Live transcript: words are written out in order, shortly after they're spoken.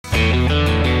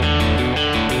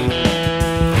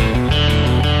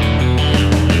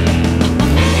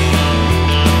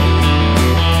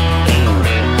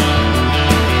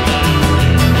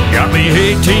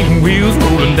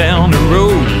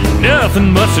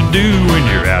nothing much to do when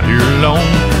you're out here alone.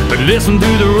 But listen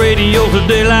to the radio till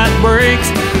daylight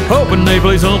breaks, hoping they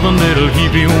play something that'll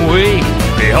keep you awake.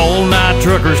 The all-night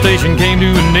trucker station came to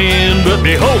an end, but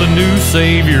behold, a new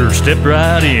savior stepped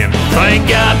right in. Thank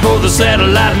God for the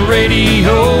satellite and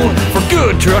radio. For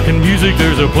good trucking music,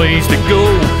 there's a place to go.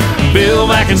 Bill,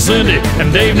 Mac, and Cindy,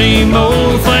 and Dave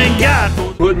Nemo. Thank God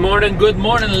for... Good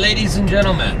morning, ladies and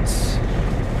gentlemen.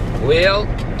 Well,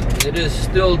 it is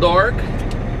still dark.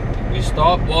 We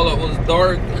stopped while it was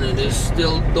dark, and it is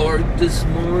still dark this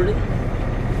morning.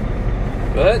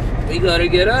 But we gotta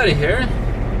get out of here.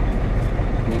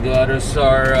 We got us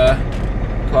our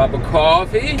cup of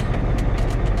coffee.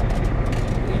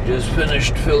 We just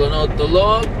finished filling out the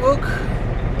logbook.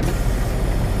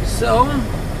 So,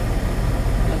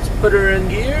 let's put her in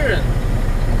gear.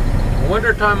 And in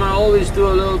wintertime, I always do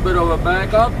a little bit of a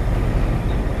backup,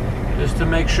 just to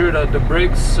make sure that the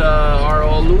brakes are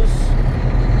all loose.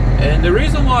 And the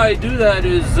reason why I do that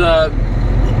is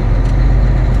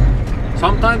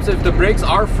sometimes if the brakes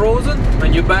are frozen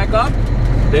when you back up,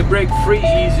 they break free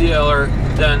easier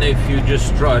than if you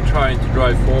just trying to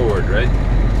drive forward, right?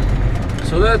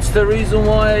 So that's the reason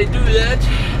why I do that.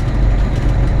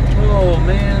 Oh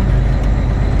man,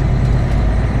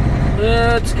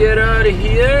 let's get out of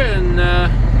here and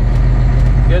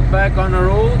get back on the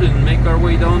road and make our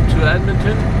way down to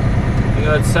Edmonton. We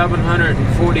got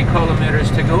 740 kilometers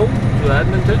to go to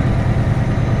Edmonton.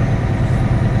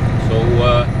 So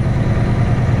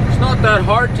it's not that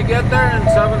hard to get there in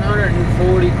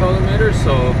 740 kilometers,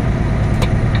 so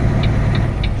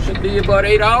should be about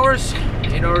 8 hours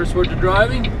worth of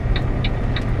driving.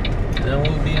 And then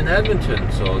we'll be in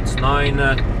Edmonton. So it's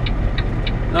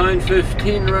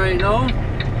 9:15 right now,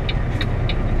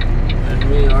 and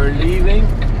we are leaving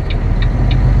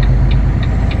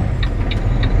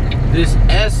this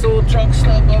Esso truck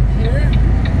stop up here.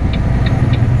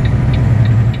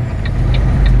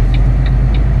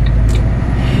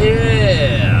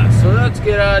 Yeah, so let's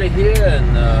get out of here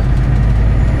and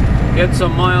get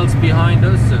some miles behind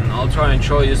us, and I'll try and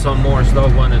show you some more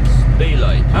stuff when it's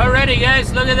daylight. Alrighty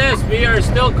guys, look at this. We are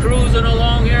still cruising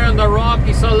along here in the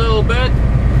Rockies a little bit.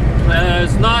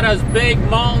 It's not as big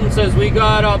mountains as we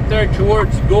got up there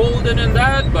towards Golden and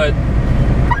that, but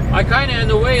I kind of in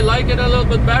a way like it a little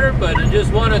bit better. But I just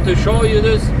wanted to show you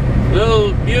this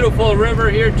little beautiful river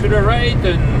here to the right,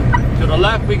 and to the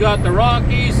left we got the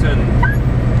Rockies, and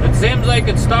it seems like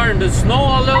it's starting to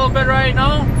snow a little bit right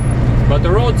now, but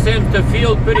the road seems to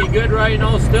feel pretty good right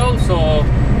now still. So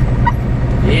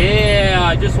yeah,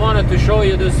 I just wanted to show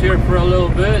you this here for a little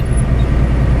bit.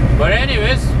 But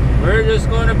anyways, we're just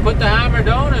going to put the hammer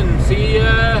down and see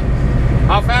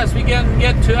how fast we can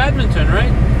get to Edmonton,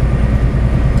 right?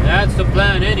 That's the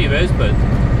plan anyways. But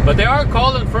they are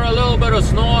calling for a little bit of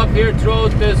snow up here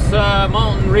throughout this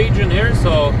mountain region here,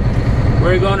 so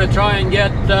we're going to try and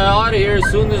get out of here as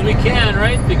soon as we can,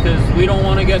 right? Because we don't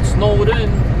want to get snowed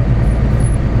in.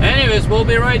 Anyways, we'll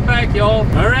be right back, y'all.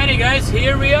 Alrighty guys,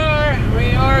 here we are.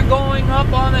 We are going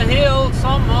up on a hill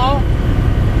somehow.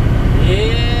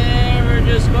 Yeah, we're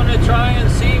just gonna try and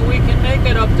see if we can make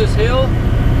it up this hill.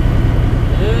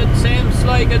 It seems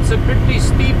like it's a pretty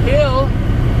steep hill.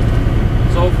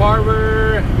 So far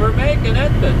we're making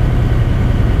it, but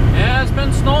yeah, it's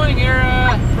been snowing here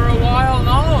for a while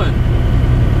now, and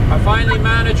I finally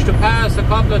managed to pass a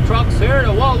couple of trucks here.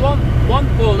 Well, one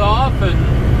pulled off, and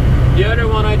the other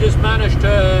one I just managed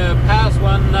to pass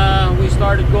when we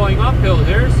started going uphill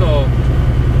here. So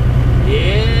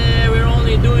yeah, we're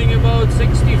only doing about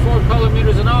 64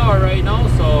 kilometers an hour right now,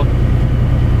 so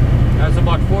that's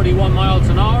about 41 miles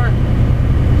an hour.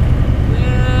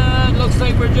 Yeah, it looks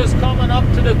like we're just coming up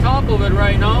to the top of it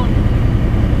right now.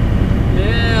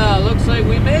 Yeah, looks like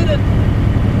we made it.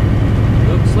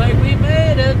 Looks like we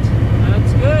made it.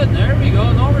 That's good. There we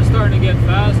go. Now we're starting to get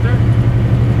faster.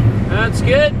 That's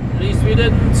good. At least we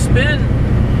didn't spin.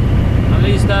 At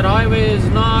least that highway is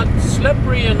not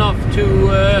slippery enough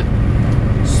to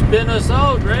spin us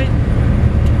out, right?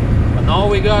 But now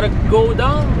we gotta go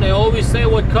down. They always say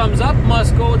what comes up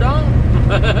must go down.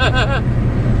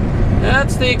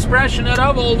 That's the expression that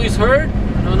I've always heard.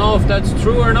 I don't know if that's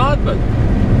true or not, but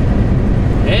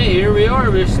hey, here we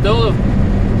are. We're still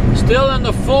in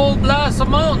the full blast of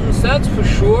mountains, that's for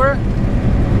sure.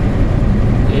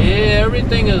 Yeah,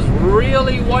 everything is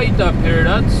really white up here.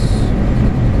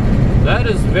 That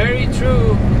is very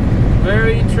true.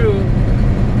 Very true.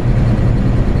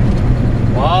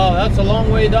 Wow, that's a long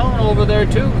way down over there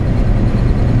too.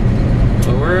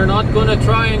 So we're not going to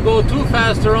try and go too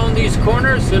fast around these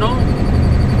corners, you know,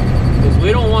 because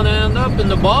we don't want to end up in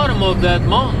the bottom of that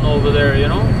mountain over there, you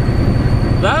know.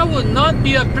 that would not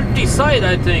be a pretty sight,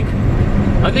 I think.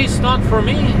 At least not for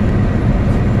me.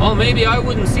 Well, maybe I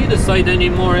wouldn't see the sight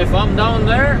anymore. If I'm down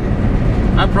there,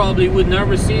 I probably would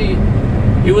never see,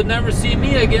 you would never see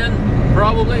me again,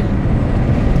 probably.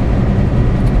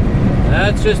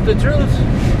 That's just the truth.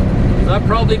 I'd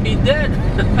probably be dead.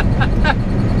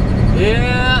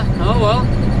 Yeah, oh well.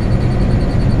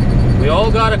 We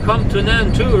all gotta come to an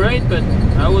end too, right? But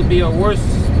that would be a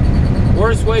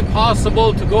worst way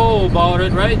possible to go about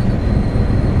it, right?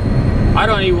 I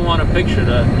don't even want to picture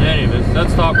that. Anyways,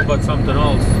 let's talk about something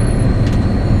else.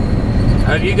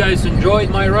 Have you guys enjoyed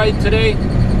my ride today?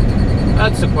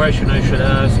 That's the question I should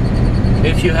ask.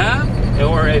 If you have,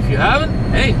 or if you haven't,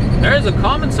 hey, there's a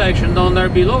comment section down there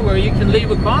below where you can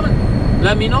leave a comment.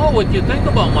 Let me know what you think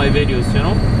about my videos, you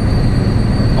know?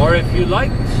 Or if you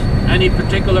liked any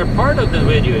particular part of the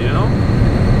video, you know?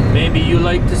 Maybe you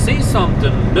like to see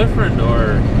something different,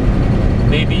 or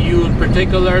maybe you in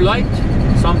particular liked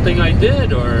something I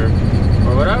did, or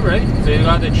whatever, right? So you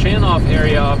got the chain off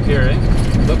area up here,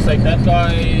 right? Looks like that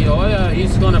guy, oh yeah,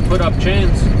 he's gonna put up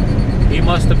chains. He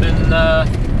must have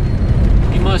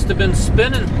been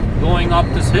spinning going up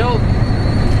this hill.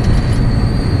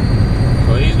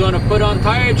 So he's gonna put on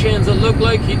tire chains. It looked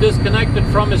like he disconnected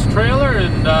from his trailer,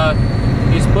 and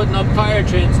he's putting up tire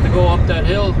chains to go up that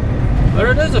hill. But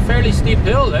it is a fairly steep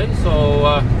hill, eh?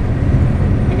 So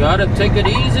you gotta take it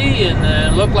easy, and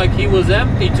it looked like he was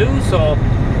empty too. So,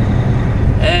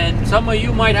 and some of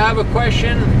you might have a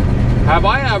question, have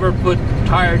I ever put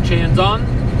tire chains on?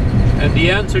 And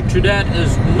the answer to that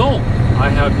is no, I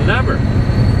have never.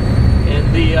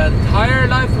 In the entire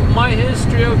life of my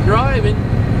history of driving,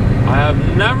 I have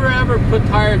never ever put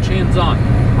tire chains on.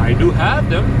 I do have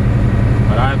them,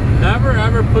 but I've never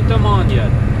ever put them on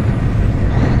yet.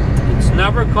 It's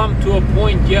never come to a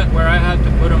point yet where I had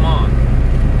to put them on.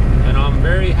 And I'm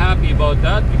very happy about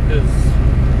that, because,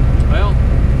 well,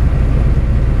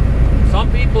 some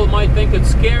people might think it's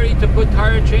scary to put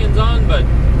tire chains on, but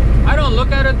I don't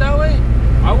look at it that way.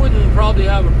 I wouldn't probably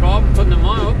have a problem putting them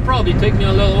on. It would probably take me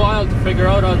a little while to figure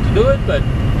out how to do it, but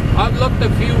I've looked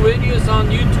at a few videos on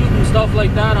YouTube and stuff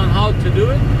like that on how to do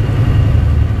it.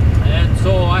 And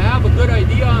so I have a good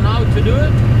idea on how to do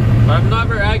it, but I've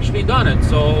never actually done it.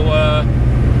 So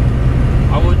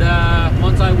I would,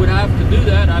 once I would have to do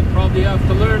that, I'd probably have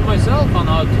to learn myself on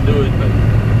how to do it. But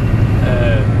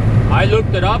I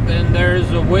looked it up, and there's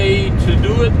a way to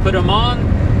do it, put them on.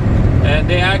 And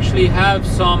they actually have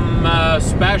some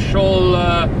special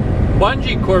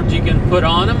bungee cords you can put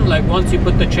on them. Like once you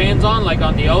put the chains on, like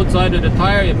on the outside of the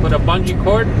tire, you put a bungee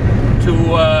cord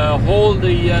to hold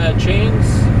the chains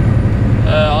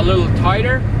a little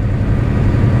tighter.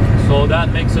 So that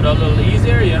makes it a little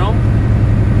easier, you know.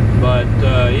 But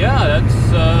yeah, that's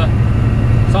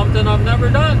something I've never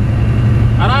done.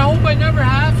 And I hope I never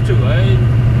have to.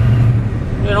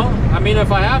 You know, I mean,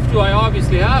 if I have to, I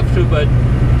obviously have to, but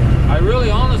I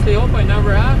really honestly hope I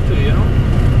never have to, you know.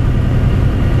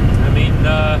 I mean,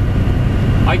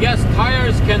 I guess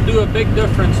tires can do a big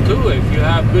difference too. If you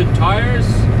have good tires,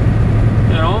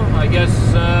 you know, I guess,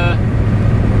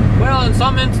 well, in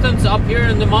some instance up here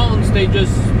in the mountains, they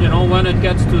just, you know, when it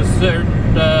gets to a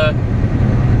certain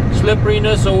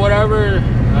slipperiness or whatever,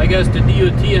 I guess the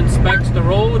DOT inspects the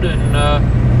road, and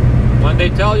when they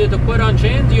tell you to put on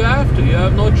chains, you have to. You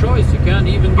have no choice. You can't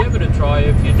even give it a try.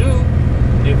 If you do,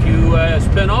 if you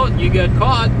spin out and you get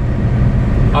caught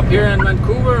up here in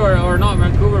Vancouver, or not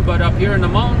Vancouver, but up here in the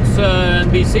mountains in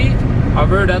BC, I've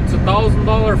heard that's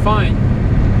 $1,000 fine.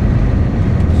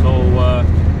 So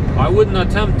I wouldn't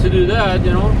attempt to do that,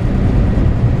 you know.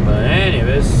 But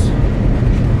anyways,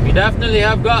 we definitely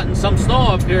have gotten some snow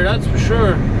up here, that's for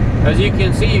sure. As you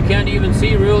can see, you can't even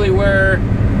see really where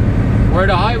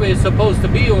the highway is supposed to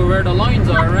be, or where the lines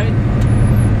are, right?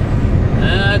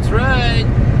 That's right.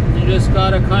 You just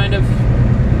gotta kind of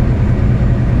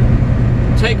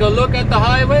take a look at the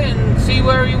highway and see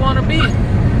where you want to be.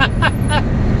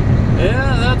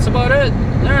 Yeah, that's about it.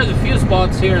 There's a few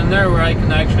spots here and there where I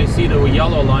can actually see the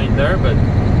yellow line there, but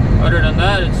other than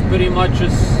that, it's pretty much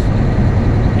just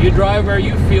you drive where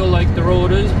you feel like the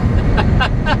road is.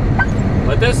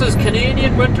 But this is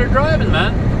Canadian winter driving,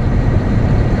 man.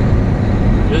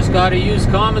 Just gotta use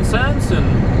common sense, and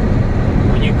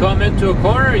when you come into a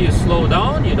corner, you slow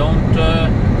down. You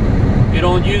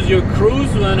don't use your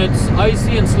cruise when it's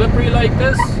icy and slippery like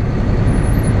this.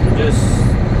 You just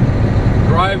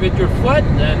drive with your foot,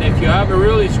 and if you have a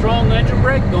really strong engine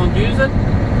brake, don't use it,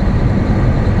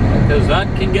 because that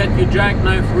can get you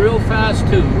jackknifed real fast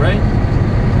too, right?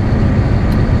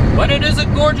 But it is a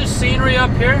gorgeous scenery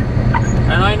up here,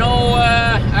 and I know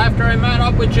after I met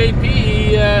up with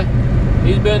JP,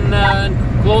 He's been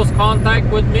in close contact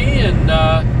with me, and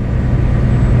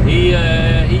he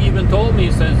even told me,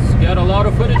 he says, get a lot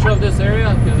of footage of this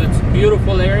area because it's a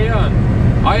beautiful area.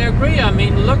 And I agree. I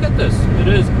mean, look at this. It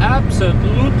is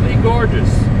absolutely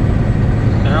gorgeous.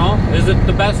 You know, is it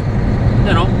the best,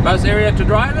 you know, best area to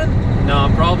drive in? No,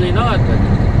 probably not, but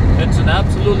it's an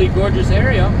absolutely gorgeous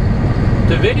area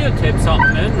to videotape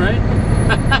something in, right?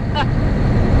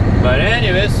 But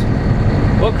anyways,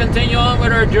 we'll continue on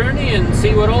with our journey and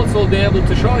see what else we'll be able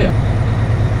to show you.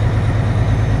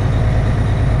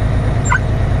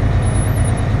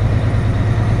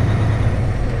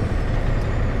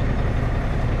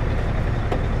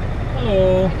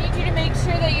 Hello. I need you to make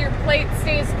sure that your plate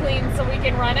stays clean so we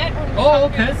can run it when we Oh,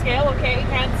 come to okay. the scale. Okay, you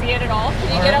can't see it at all.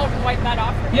 Can you get out and wipe that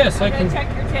off for me? Yes, I I'm can. gonna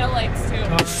check your tail lights too.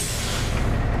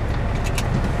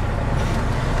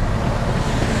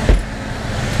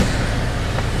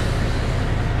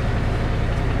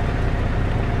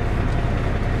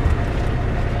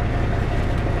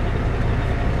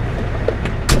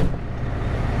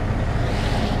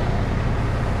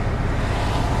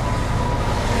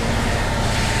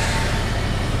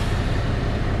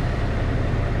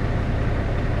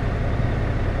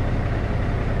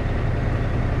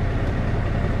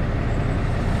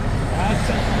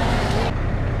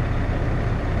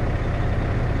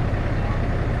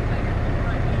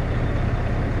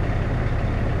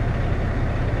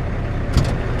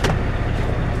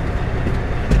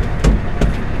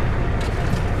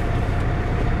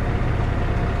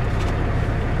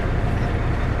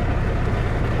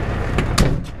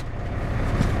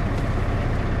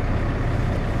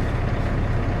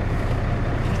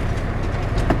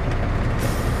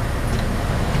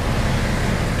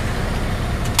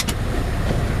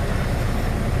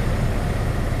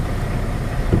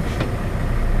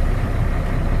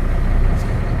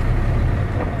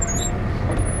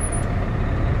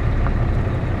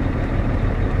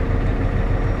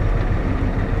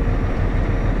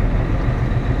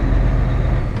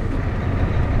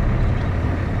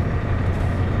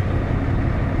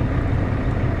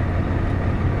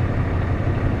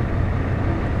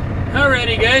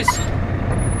 Alrighty guys,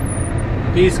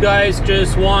 these guys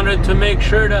just wanted to make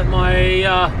sure that my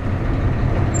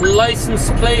license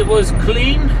plate was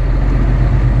clean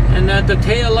and that the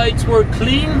tail lights were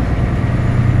clean.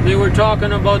 They were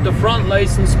talking about the front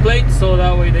license plate, so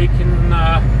that way they can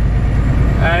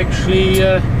actually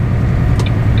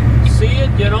see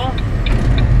it, you know.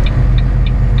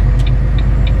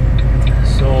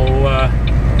 So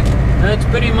that's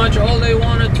pretty much all they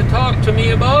wanted to talk to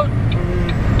me about.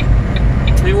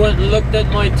 They went and looked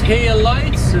at my tail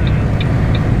lights, and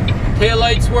tail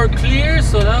lights were clear,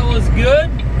 so that was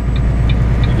good.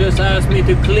 They just asked me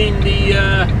to clean the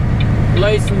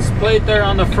license plate there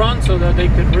on the front so that they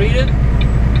could read it.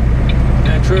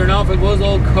 And sure enough, it was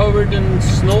all covered in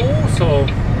snow, so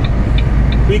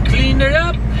we cleaned it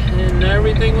up and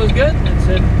everything was good.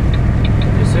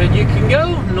 They said you can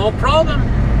go, no problem.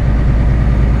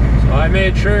 So I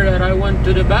made sure that I went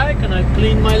to the back and I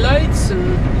cleaned my lights,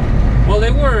 and well,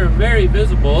 they were very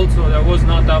visible, so there was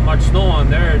not that much snow on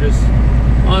there. I just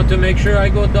wanted to make sure I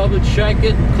go double check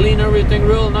it and clean everything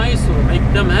real nice, so make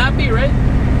them happy, right?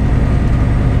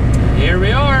 And here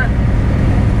we are.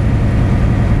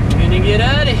 Gonna get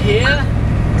out of here.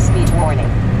 Speed warning.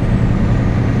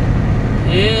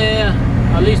 Yeah,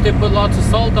 at least they put lots of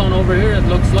salt down over here, it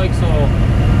looks like, so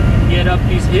get up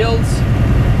these hills.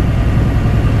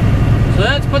 So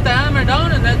let's put the hammer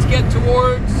down and let's get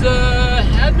towards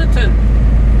Edmonton.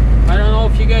 I don't know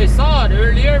if you guys saw it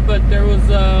earlier, but there was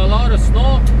a lot of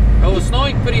snow. It was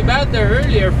snowing pretty bad there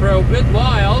earlier for a good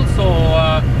while, so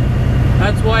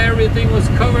that's why everything was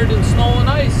covered in snow and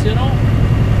ice, you know.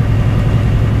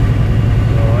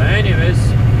 So anyways,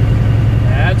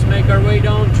 let's make our way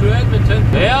down to Edmonton.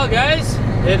 Well guys,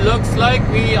 it looks like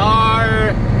we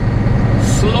are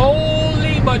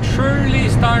slowly but surely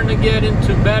starting to get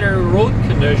into better road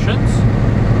conditions.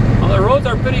 Well, the roads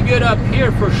are pretty good up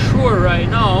here for sure right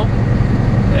now,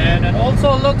 and it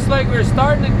also looks like we're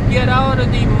starting to get out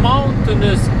of the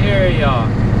mountainous area.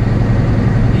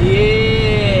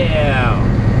 Yeah,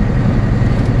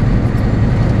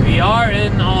 we are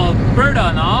in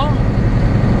Alberta now.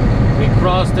 We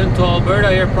crossed into Alberta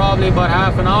here probably about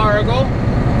half an hour ago.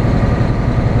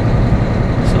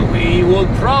 We will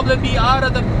probably be out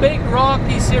of the big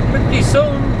Rockies here pretty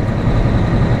soon.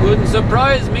 Wouldn't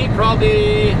surprise me,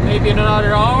 probably maybe in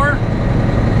another hour.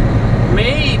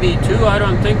 Maybe two, I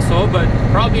don't think so, but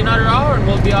probably another hour and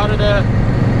we'll be out of the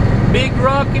big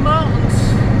Rocky Mountains.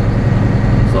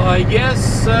 So I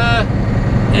guess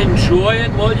enjoy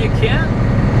it while you can.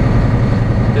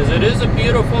 because it is a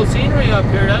beautiful scenery up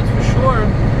here, that's for sure.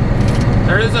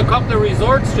 There is a couple of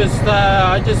resorts just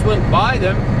I just went by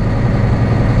them,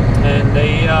 and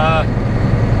they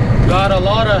got a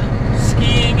lot of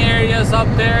skiing areas up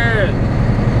there, and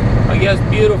I guess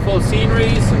beautiful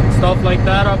sceneries and stuff like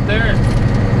that up there.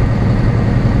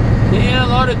 Yeah, a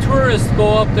lot of tourists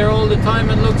go up there all the time,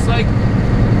 it looks like.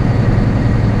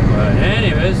 But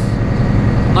anyways,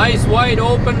 nice wide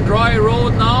open dry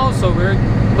road now, so we're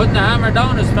putting the hammer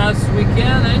down as fast as we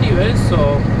can anyways.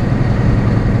 So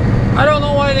I don't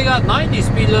know why they got 90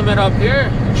 speed limit up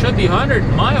here. It should be 100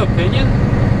 in my opinion.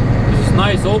 This is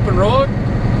nice open road.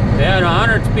 They had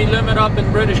 100 speed limit up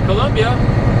in British Columbia.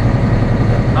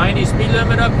 90 speed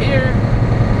limit up here.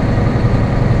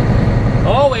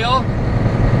 Oh well,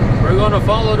 we're gonna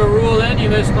follow the rule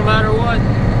anyways, no matter what.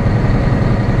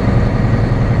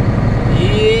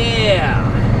 Yeah.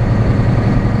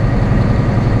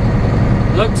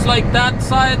 Looks like that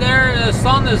side there, the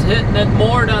sun is hitting it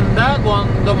more than that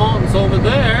one, the mountains over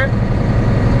there.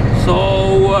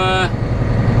 So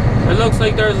it looks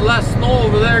like there's less snow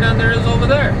over there than there is over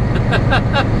there.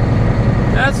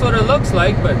 That's what it looks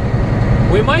like, but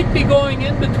we might be going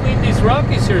in between these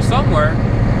Rockies here somewhere.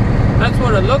 That's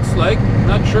what it looks like.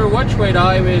 Not sure which way the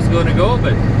highway is going to go,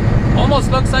 but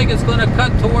almost looks like it's going to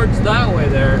cut towards that way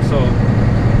there. So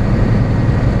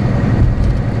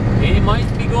we might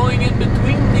be going in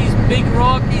between these big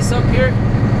Rockies up here.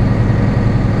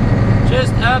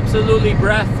 Just absolutely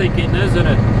breathtaking, isn't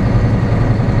it?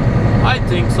 I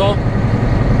think so.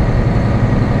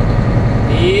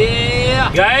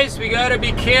 Yeah. Guys, we gotta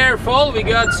be careful. We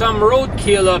got some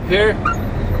roadkill up here.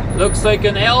 Looks like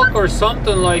an elk or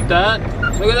something like that.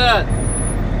 Look at that.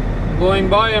 I'm going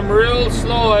by him real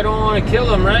slow. I don't want to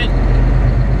kill him, right?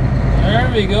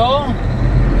 There we go.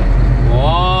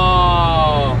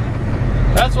 Wow.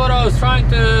 That's what I was trying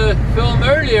to film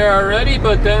earlier already,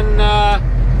 but then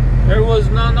there was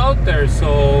none out there.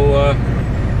 So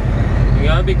you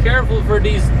gotta be careful for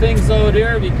these things out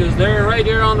here because they're right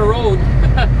here on the road.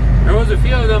 There was a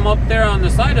few of them up there on the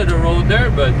side of the road there,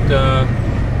 but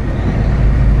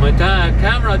my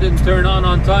camera didn't turn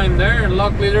on time there, and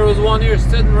luckily there was one here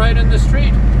sitting right in the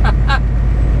street.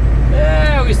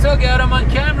 Yeah, we still got him on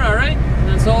camera, right?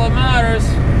 That's all that matters.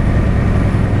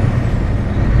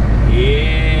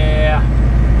 Yeah.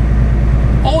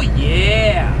 Oh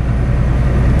yeah.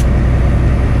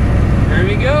 There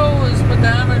we go. Let's put the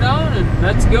hammer down and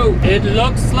let's go. It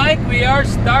looks like we are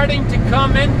starting to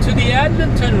come into the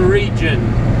Edmonton region.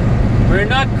 We're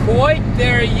not quite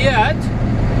there yet,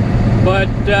 but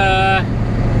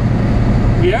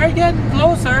we are getting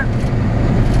closer.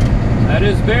 That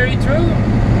is very true.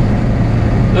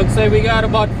 Looks like we got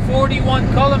about 41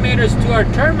 kilometers to our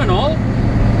terminal,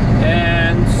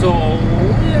 and so,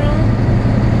 you know,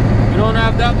 we don't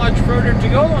have that much further to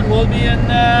go, and we'll be in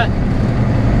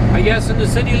I guess in the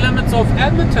city limits of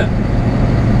Edmonton.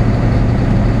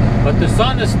 But the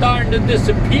sun is starting to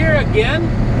disappear again,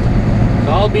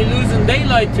 so I'll be losing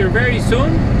daylight here very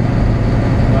soon.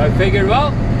 So I figured,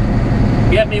 well,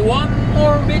 get me one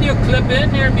more video clip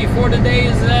in here before the day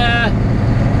is,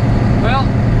 well,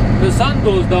 the sun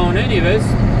goes down anyways.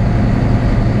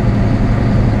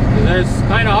 It's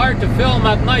kind of hard to film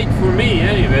at night for me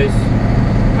anyways.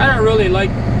 I don't really like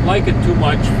it too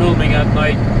much, filming at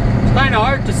night. It's kind of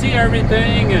hard to see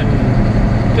everything, and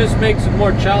just makes it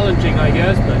more challenging, I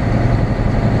guess, but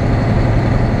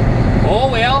oh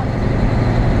well.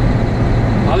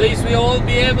 At least we will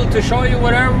be able to show you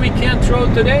whatever we can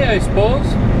through today, I suppose.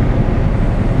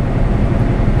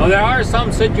 Now there are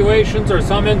some situations or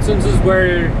some instances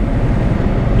where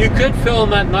you could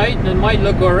film at night and it might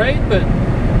look alright, but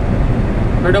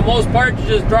for the most part you're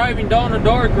just driving down a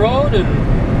dark road and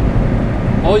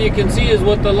all you can see is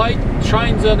what the light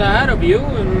shines on ahead of you,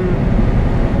 and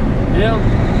you know,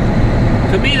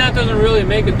 to me that doesn't really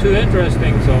make it too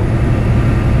interesting. So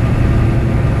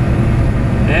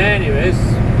anyways,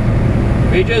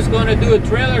 we're just going to do a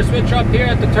trailer switch up here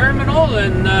at the terminal,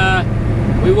 and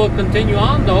we will continue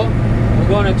on though. We're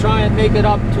going to try and make it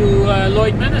up to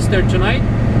Lloydminster tonight,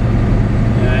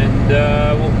 and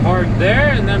we'll park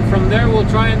there, and then from there we'll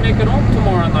try and make it home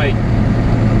tomorrow night.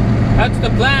 That's the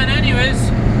plan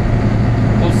anyways.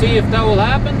 We'll see if that will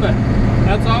happen, but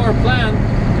that's our plan.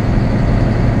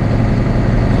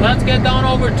 So let's get down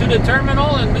over to the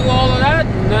terminal and do all of that,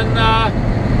 and then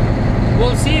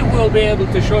we'll see if we'll be able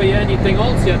to show you anything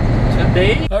else yet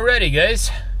today. Alrighty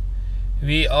guys,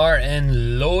 we are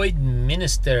in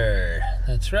Lloydminster.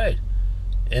 That's right.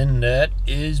 And that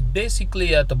is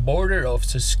basically at the border of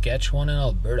Saskatchewan and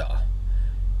Alberta.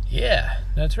 Yeah,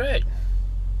 that's right.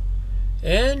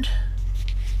 And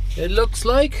it looks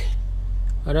like.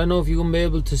 I don't know if you're gonna be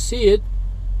able to see it,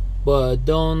 but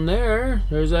down there,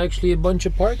 there's actually a bunch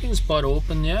of parking spot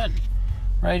open yet.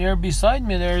 Right here beside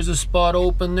me, there's a spot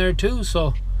open there too,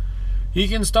 so you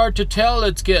can start to tell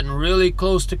it's getting really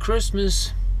close to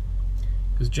Christmas.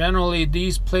 Because generally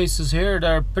these places here,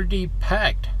 they're pretty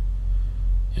packed.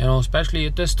 You know, especially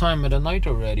at this time of the night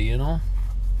already, you know.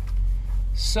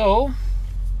 So,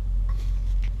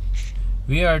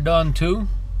 we are done too.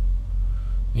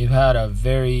 We've had a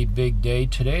very big day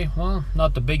today. Well,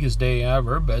 not the biggest day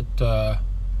ever, but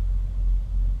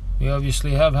we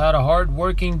obviously have had a hard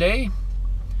working day.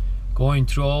 Going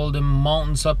through all the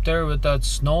mountains up there with that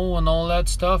snow and all that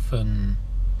stuff, and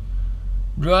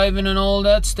driving and all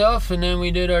that stuff. And then we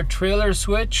did our trailer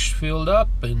switch, filled up,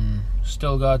 and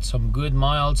still got some good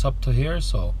miles up to here.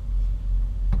 So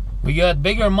we got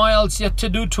bigger miles yet to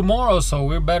do tomorrow, so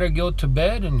we better go to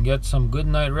bed and get some good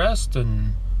night rest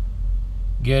and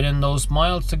get in those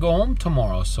miles to go home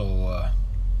tomorrow. So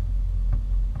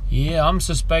yeah, I'm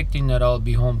suspecting that I'll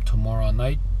be home tomorrow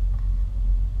night,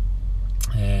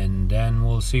 and then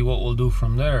we'll see what we'll do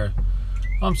from there.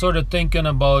 I'm sort of thinking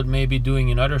about maybe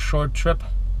doing another short trip,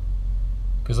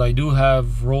 because I do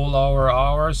have roll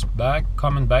hours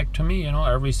coming back to me, you know,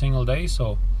 every single day.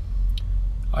 So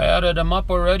I added them up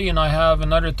already, and I have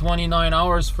another 29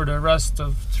 hours for the rest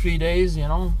of 3 days, you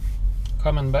know,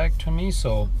 coming back to me.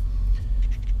 So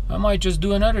I might just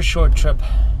do another short trip.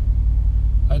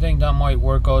 I think that might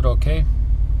work out okay.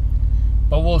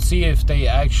 But we'll see if they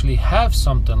actually have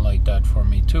something like that for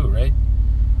me too, right?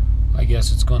 I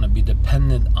guess it's going to be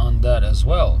dependent on that as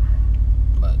well.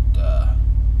 But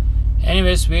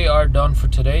anyways, we are done for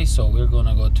today, so we're going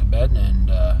to go to bed, and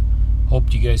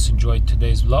hope you guys enjoyed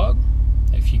today's vlog.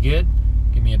 If you did,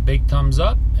 give me a big thumbs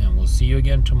up, and we'll see you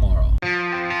again tomorrow.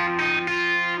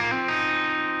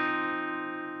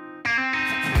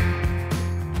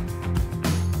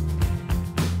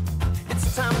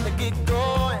 It's time to get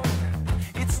going.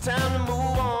 It's time to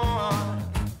move on.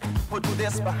 Put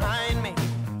this behind me.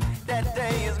 That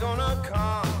day is gonna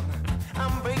come.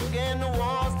 I'm breaking the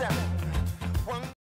walls down.